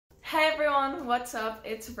Hey everyone, what's up?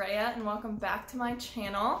 It's Raya and welcome back to my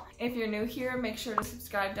channel. If you're new here, make sure to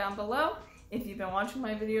subscribe down below. If you've been watching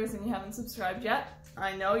my videos and you haven't subscribed yet,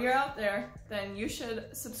 I know you're out there, then you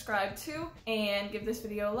should subscribe too and give this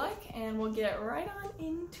video a like, and we'll get right on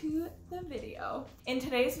into the video. In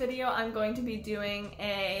today's video, I'm going to be doing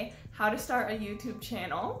a how to start a YouTube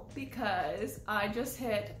channel because I just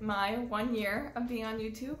hit my 1 year of being on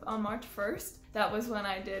YouTube on March 1st. That was when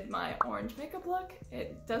I did my orange makeup look.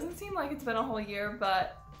 It doesn't seem like it's been a whole year,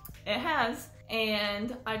 but it has.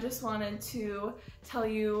 And I just wanted to tell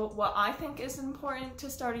you what I think is important to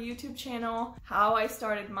start a YouTube channel, how I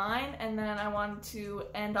started mine, and then I wanted to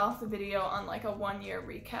end off the video on like a 1 year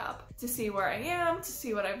recap to see where I am, to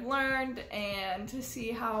see what I've learned, and to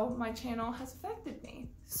see how my channel has affected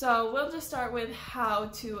me. So we'll just start with how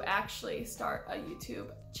to actually start a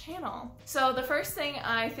YouTube channel. So the first thing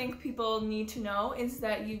I think people need to know is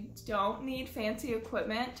that you don't need fancy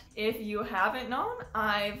equipment. If you haven't known,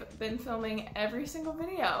 I've been filming every single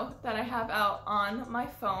video that I have out on my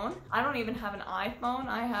phone. I don't even have an iPhone.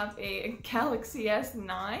 I have a Galaxy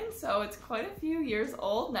S9, so it's quite a few years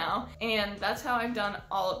old now, and that's how I've done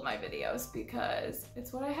all of my videos because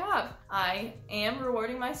it's what I have. I am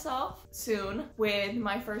rewarding myself soon with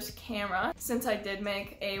my first camera. Since I did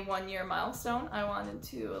make a 1 year milestone, I wanted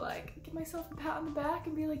to like give myself a pat on the back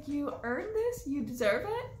and be like, you earned this, you deserve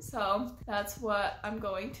it. So that's what I'm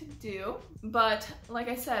going to do. But like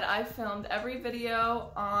I said, I filmed every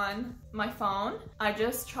video on my phone. I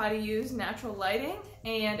just try to use natural lighting,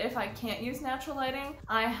 and if I can't use natural lighting,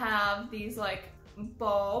 I have these like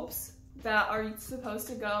bulbs that are supposed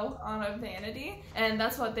to go on a vanity, and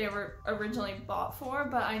that's what they were originally bought for,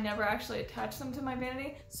 but I never actually attached them to my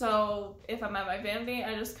vanity. So if I'm at my vanity,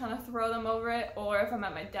 I just kind of throw them over it, or if I'm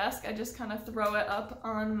at my desk, I just kind of throw it up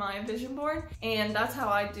on my vision board, and that's how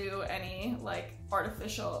I do any like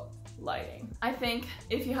artificial lighting. I think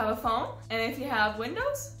if you have a phone and if you have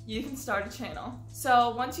Windows, you can start a channel.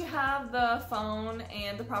 So once you have the phone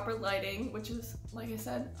and the proper lighting, which is, like I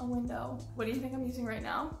said, a window, what do you think I'm using right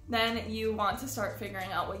now? Then you want to start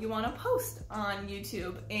figuring out what you want to post on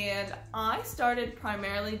YouTube. And I started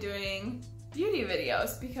primarily doing beauty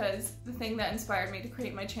videos because the thing that inspired me to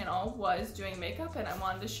create my channel was doing makeup, and I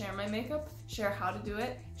wanted to share my makeup, share how to do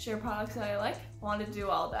it, share products that I like. I wanted to do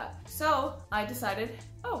all that. So I decided,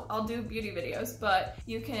 oh, I'll do beauty videos, but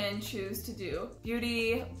you can choose to do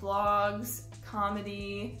beauty, vlogs,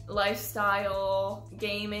 comedy, lifestyle,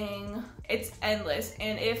 gaming. It's endless.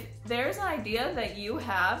 And if there's an idea that you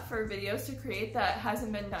have for videos to create that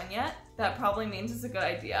hasn't been done yet, that probably means it's a good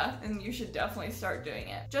idea and you should definitely start doing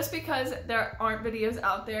it. Just because there aren't videos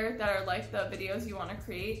out there that are like the videos you want to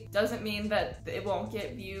create doesn't mean that it won't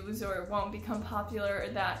get views or it won't become popular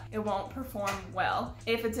or that it won't perform well.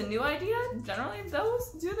 If it's a new idea, generally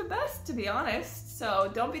those do the best, to be honest.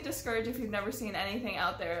 So don't be discouraged if you've never seen anything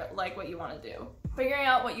out there like what you want to do. Figuring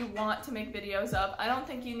out what you want to make videos of. I don't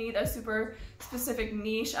think you need a super specific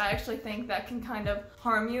niche. I actually think that can kind of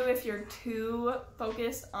harm you if you're too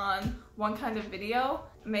focused on one kind of video.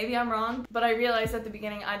 Maybe I'm wrong, but I realized at the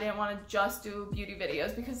beginning I didn't want to just do beauty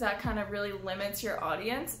videos because that kind of really limits your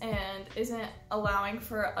audience and isn't allowing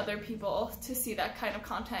for other people to see that kind of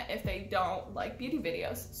content if they don't like beauty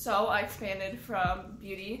videos. So I expanded from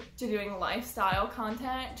beauty to doing lifestyle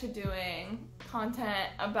content to doing content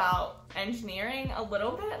about engineering a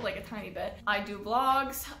little bit, like a tiny bit. I do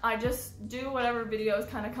vlogs. I just do whatever videos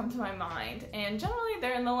kind of come to my mind, and generally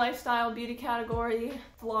they're in the lifestyle beauty category,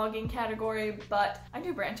 vlogging category, but I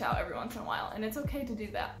do branch out every once in a while, and it's okay to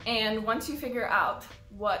do that. And once you figure out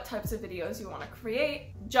what types of videos you want to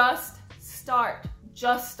create, just start.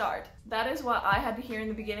 Just start. That is what I had to hear in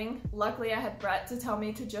the beginning. Luckily, I had Brett to tell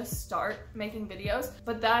me to just start making videos,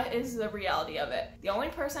 but that is the reality of it. The only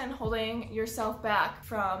person holding yourself back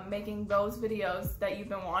from making those videos that you've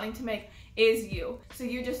been wanting to make is you. So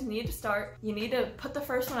you just need to start. You need to put the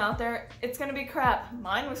first one out there. It's gonna be crap.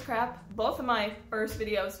 Mine was crap. Both of my first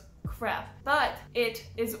videos, crap. But it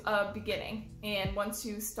is a beginning, and once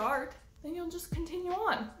you start, then you'll just continue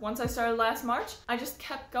on. Once I started last March, I just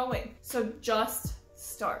kept going. So just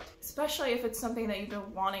start, especially if it's something that you've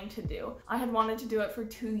been wanting to do. I had wanted to do it for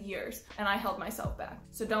 2 years and I held myself back.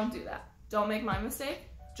 So don't do that. Don't make my mistake.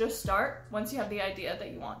 Just start once you have the idea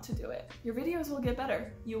that you want to do it. Your videos will get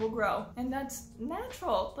better. You will grow. And that's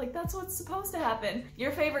natural. Like, that's what's supposed to happen.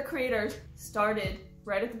 Your favorite creators started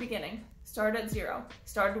right at the beginning. Started at zero.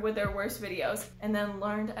 Started with their worst videos and then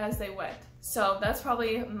learned as they went. So that's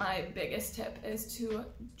probably my biggest tip, is to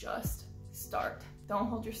just start. don't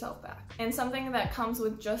hold yourself back. And something that comes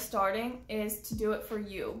with just starting is to do it for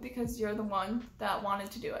you, because you're the one that wanted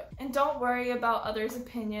to do it. And don't worry about others'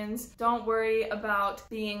 opinions. Don't worry about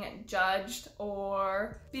being judged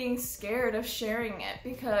or being scared of sharing it,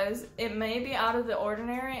 because it may be out of the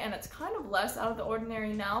ordinary, and it's kind of less out of the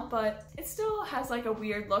ordinary now, but it still has like a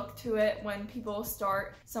weird look to it when people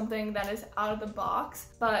start something that is out of the box.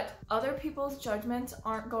 But other people's judgments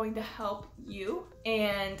aren't going to help you,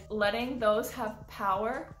 and letting those have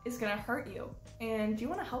power is gonna hurt you. And you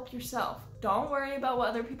wanna help yourself. Don't worry about what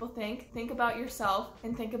other people think. Think about yourself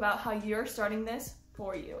and think about how you're starting this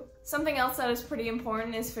for you. Something else that is pretty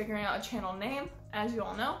important is figuring out a channel name. As you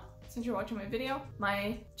all know, since you're watching my video,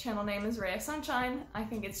 my channel name is Raya Sunshine. I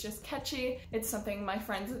think it's just catchy. It's something my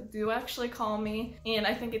friends do actually call me, and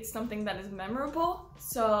I think it's something that is memorable.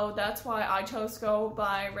 So that's why I chose to go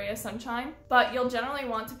by Raya Sunshine. But you'll generally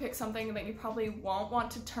want to pick something that you probably won't want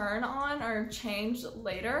to turn on or change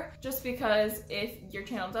later, just because if your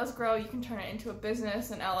channel does grow, you can turn it into a business,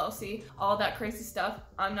 an LLC, all that crazy stuff.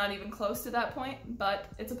 I'm not even close to that point, but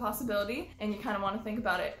it's a possibility, and you kind of want to think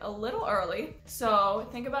about it a little early. So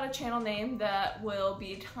think about a channel name that will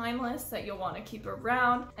be timeless, that you'll want to keep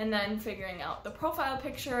around, and then figuring out the profile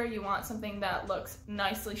picture. You want something that looks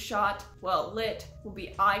nicely shot, well lit, will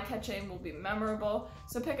be eye-catching, will be memorable.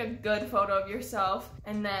 So pick a good photo of yourself,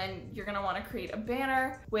 and then you're gonna want to create a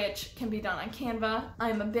banner, which can be done on Canva.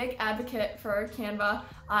 I'm a big advocate for Canva.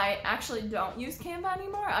 I actually don't use Canva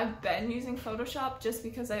anymore. I've been using Photoshop just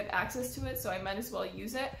because I have access to it, so I might as well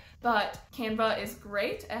use it. But Canva is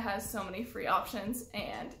great. It has so many free options,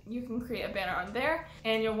 and you can create a banner on there,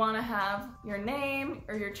 and you'll want to have your name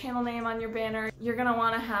or your channel name on your banner. You're going to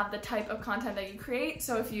want to have the type of content that you create.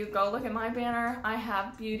 So if you go look at my banner, I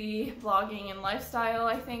have beauty, vlogging, and lifestyle,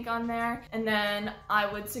 I think, on there. And then I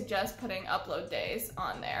would suggest putting upload days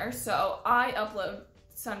on there. So I upload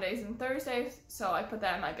Sundays and Thursdays, so I put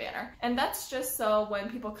that in my banner. And that's just so when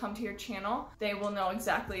people come to your channel, they will know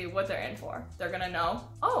exactly what they're in for. They're gonna know,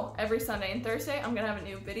 oh, every Sunday and Thursday I'm gonna have a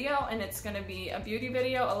new video, and it's gonna be a beauty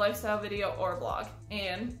video, a lifestyle video, or a vlog.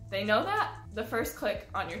 And they know that the first click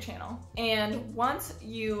on your channel. And once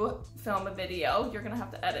you film a video, you're gonna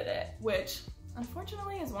have to edit it, which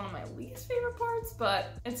unfortunately is one of my least favorite parts,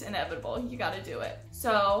 but it's inevitable. You gotta do it.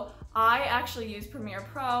 So I actually use Premiere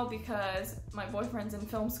Pro because my boyfriend's in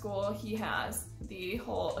film school. He has the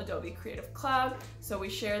whole Adobe Creative Cloud, so we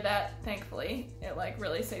share that. Thankfully, it like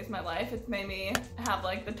really saves my life. It's made me have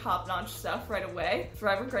like the top-notch stuff right away.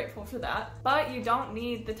 Forever grateful for that. But you don't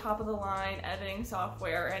need the top-of-the-line editing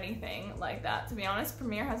software or anything like that. To be honest,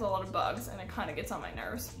 Premiere has a lot of bugs, and it kind of gets on my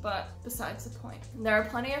nerves, but besides the point. There are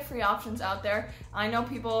plenty of free options out there. I know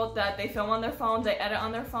people that they film on their phone, they edit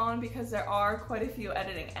on their phone, because there are quite a few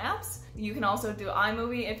editing apps. You can also do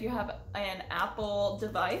iMovie if you have an Apple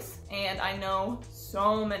device, and I know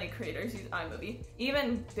so many creators use iMovie.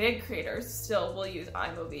 Even big creators still will use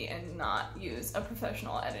iMovie and not use a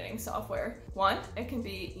professional editing software. One, it can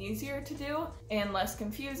be easier to do and less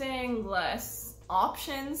confusing, less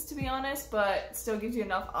options, to be honest, but still gives you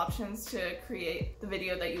enough options to create the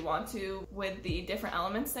video that you want to with the different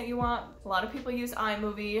elements that you want. A lot of people use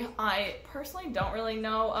iMovie. I personally don't really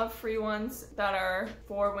know of free ones that are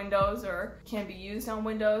for Windows or can be used on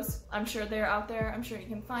Windows. I'm sure they're out there. I'm sure you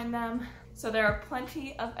can find them. So there are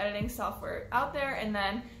plenty of editing software out there. And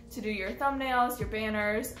then to do your thumbnails, your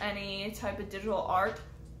banners, any type of digital art,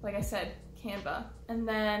 like I said, Canva. And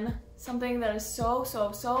then something that is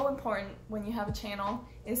so important when you have a channel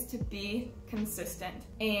is to be consistent.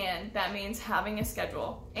 And that means having a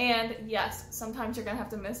schedule. And yes, sometimes you're gonna have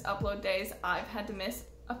to miss upload days. I've had to miss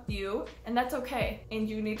a few, and that's okay. And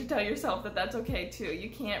you need to tell yourself that that's okay too. You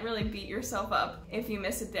can't really beat yourself up if you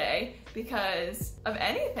miss a day because of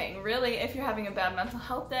anything, really. If you're having a bad mental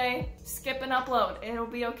health day, skip an upload. It'll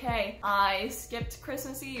be okay. I skipped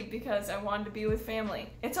Christmas Eve because I wanted to be with family.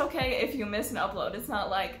 It's okay if you miss an upload. It's not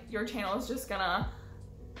like your channel is just gonna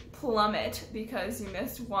plummet because you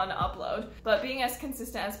missed one upload. But being as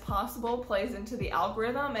consistent as possible plays into the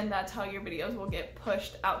algorithm, and that's how your videos will get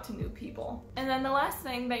pushed out to new people. And then the last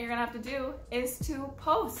thing that you're gonna have to do is to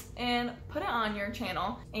post and put it on your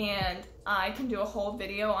channel. And I can do a whole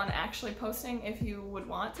video on actually posting if you would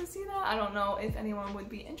want to see that. I don't know if anyone would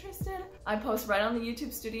be interested. I post right on the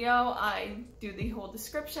YouTube studio. I do the whole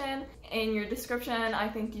description. In your description, I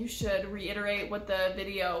think you should reiterate what the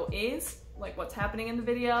video is, like what's happening in the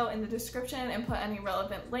video in the description and put any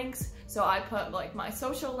relevant links. So I put like my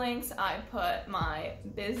social links, I put my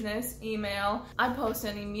business email, I post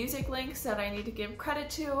any music links that I need to give credit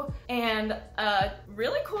to. And a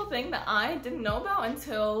really cool thing that I didn't know about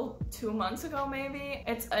until 2 months ago maybe,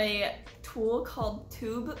 it's a tool called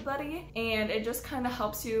TubeBuddy, and it just kind of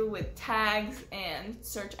helps you with tags and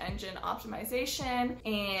search engine optimization,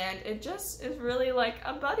 and it just is really like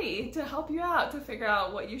a buddy to help you out to figure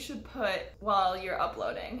out what you should put while you're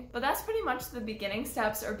uploading. But that's pretty much the beginning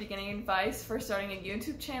steps or beginning advice for starting a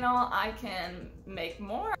YouTube channel. I can make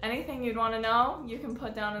more. Anything you'd want to know, you can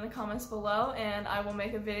put down in the comments below and I will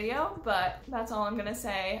make a video, but that's all I'm gonna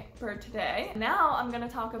say for today. Now I'm gonna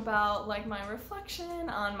talk about like my reflection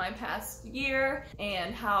on my past year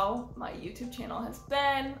and how my YouTube channel has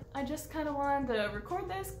been. I just kind of wanted to record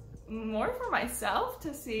this more for myself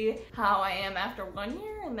to see how I am after 1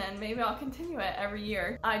 year, and then maybe I'll continue it every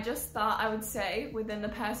year. I just thought I would say within the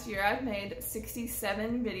past year I've made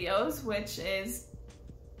 67 videos, which is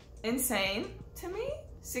insane to me.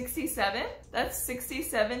 67? That's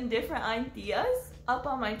 67 different ideas up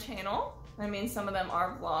on my channel. I mean, some of them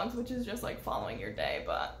are vlogs, which is just like following your day,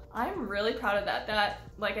 but I'm really proud of that. That,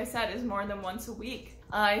 like I said, is more than once a week.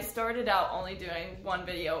 I started out only doing 1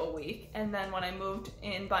 video a week, and then when I moved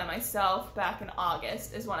in by myself back in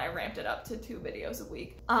August is when I ramped it up to 2 videos a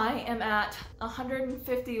week. I am at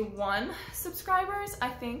 151 subscribers, I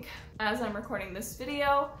think, as I'm recording this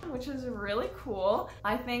video, which is really cool.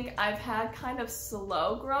 I think I've had kind of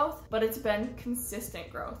slow growth, but it's been consistent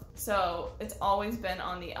growth. So it's always been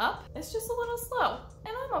on the up. It's just a little slow,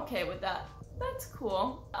 and I'm okay with that. That's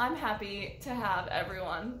cool. I'm happy to have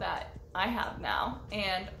everyone that I have now.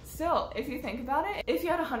 And still, if you think about it, if you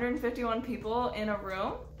had 151 people in a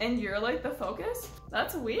room and you're like the focus,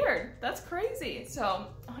 that's weird. That's crazy. So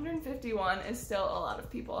 151 is still a lot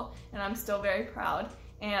of people, and I'm still very proud.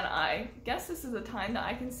 And I guess this is a time that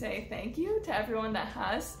I can say thank you to everyone that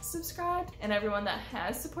has subscribed and everyone that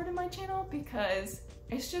has supported my channel, because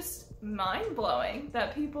it's just mind-blowing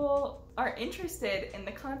that people are interested in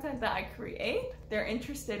the content that I create. They're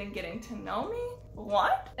interested in getting to know me.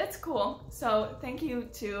 What? It's cool. So thank you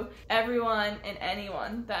to everyone and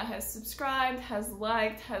anyone that has subscribed, has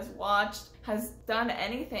liked, has watched, has done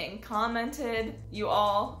anything, commented. You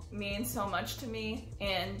all mean so much to me,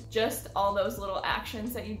 and just all those little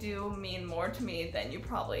actions that you do mean more to me than you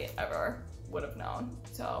probably ever would have known.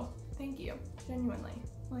 So thank you, genuinely.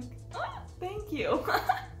 Like, thank you.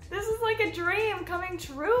 This is like a dream coming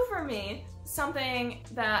true for me. Something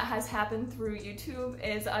that has happened through YouTube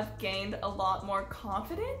is I've gained a lot more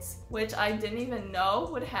confidence, which I didn't even know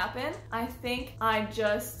would happen. I think I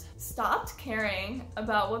just stopped caring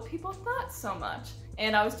about what people thought so much.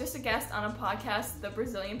 And I was just a guest on a podcast, The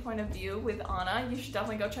Brazilian Point of View with Anna. You should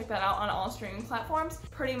definitely go check that out on all streaming platforms.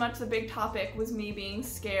 Pretty much the big topic was me being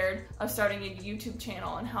scared of starting a YouTube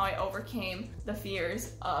channel and how I overcame the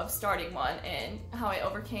fears of starting one and how I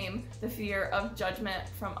overcame the fear of judgment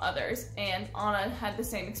from others. And Anna had the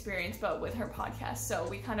same experience but with her podcast. So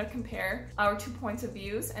we kind of compare our 2 points of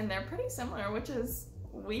views, and they're pretty similar, which is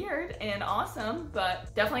weird and awesome.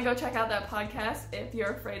 But definitely go check out that podcast if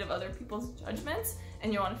you're afraid of other people's judgments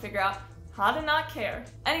and you want to figure out how to not care.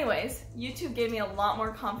 Anyways, YouTube gave me a lot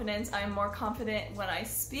more confidence. I am more confident when I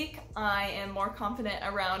speak. I am more confident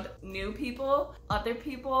around new people, other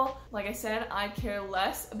people. Like I said, I care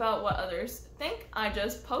less about what others think. I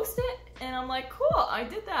just post it and I'm like, cool, I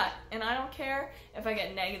did that. And I don't care if I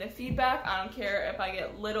get negative feedback. I don't care if I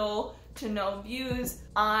get little to no views.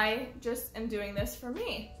 I just am doing this for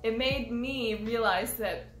me. It made me realize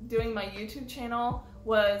that doing my YouTube channel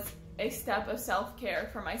was a step of self-care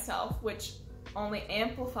for myself, which only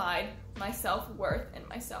amplified my self-worth in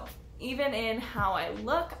myself. Even in how I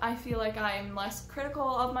look, I feel like I'm less critical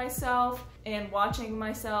of myself, and watching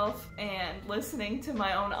myself and listening to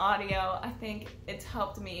my own audio, I think it's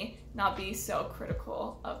helped me not be so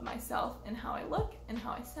critical of myself and how I look and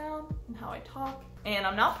how I sound and how I talk. And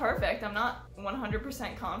I'm not perfect. I'm not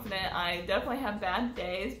 100% confident. I definitely have bad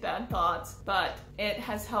days, bad thoughts, but it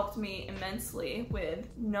has helped me immensely with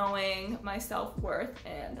knowing my self-worth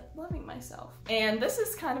and loving myself. And this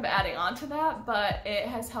is kind of adding on to that, but it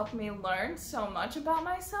has helped me learn so much about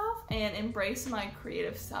myself and embrace my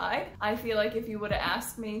creative side. I feel like if you would have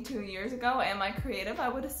asked me 2 years ago, am I creative? I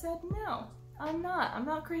would have said no. I'm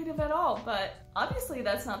not creative at all, but obviously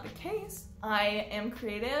that's not the case. I am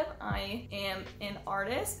creative, I am an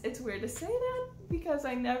artist. It's weird to say that because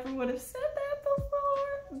I never would have said that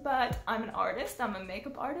before, but I'm an artist. I'm a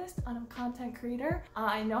makeup artist. I'm a content creator.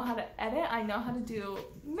 I know how to edit. I know how to do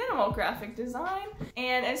minimal graphic design,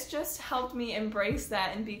 and it's just helped me embrace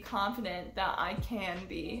that and be confident that I can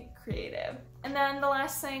be creative. And then the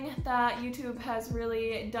last thing that YouTube has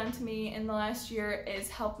really done to me in the last year is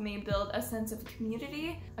help me build a sense of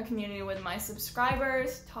community, a community with my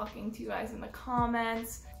subscribers, talking to you guys in the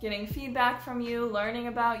comments, getting feedback from you, learning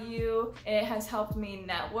about you. It has helped me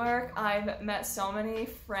network. I've met so many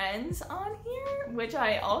friends on here, which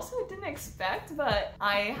I also didn't expect, but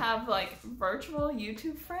I have like virtual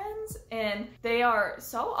YouTube friends and they are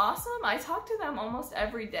so awesome. I talk to them almost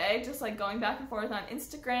every day, just like going back and forth on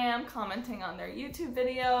Instagram, commenting on their YouTube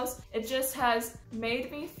videos. It just has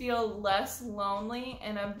made me feel less lonely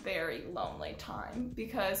in a very lonely time,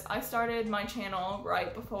 because I started my channel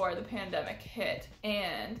right before the pandemic hit,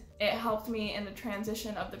 and it helped me in the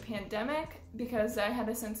transition of the pandemic because I had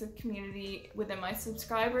a sense of community within my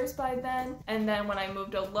subscribers by then. And then when I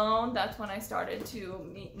moved alone, that's when I started to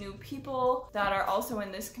meet new people that are also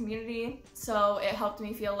in this community. So it helped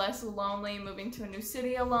me feel less lonely moving to a new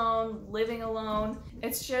city alone, living alone.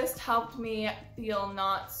 It's just helped me feel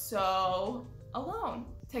not so alone.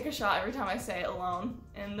 Take a shot every time I say alone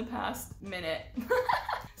in the past minute.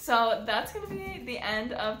 So that's gonna be the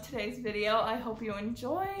end of today's video. I hope you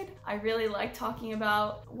enjoyed. I really like talking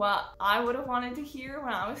about what I would have wanted to hear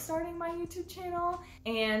when I was starting my YouTube channel,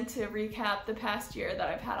 and to recap the past year that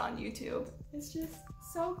I've had on YouTube. It's just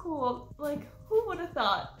so cool. Like, who would have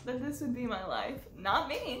thought that this would be my life? Not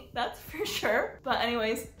me, that's for sure. But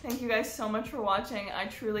anyways, thank you guys so much for watching. I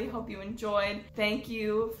truly hope you enjoyed. Thank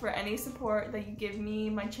you for any support that you give me,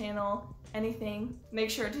 my channel, anything. Make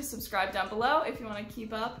sure to subscribe down below if you want to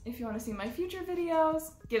keep up, if you want to see my future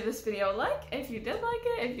videos. Give this video a like if you did like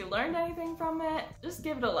it, if you learned anything from it. Just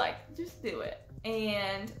give it a like, just do it.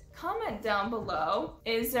 And comment down below,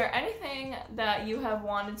 is there anything that you have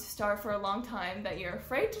wanted to start for a long time that you're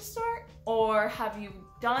afraid to start? Or have you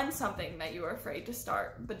done something that you were afraid to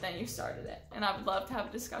start, but then you started it? And I would love to have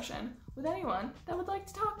a discussion with anyone that would like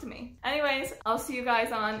to talk to me. Anyways, I'll see you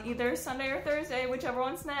guys on either Sunday or Thursday, whichever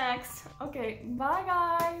one's next. Okay, bye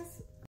guys!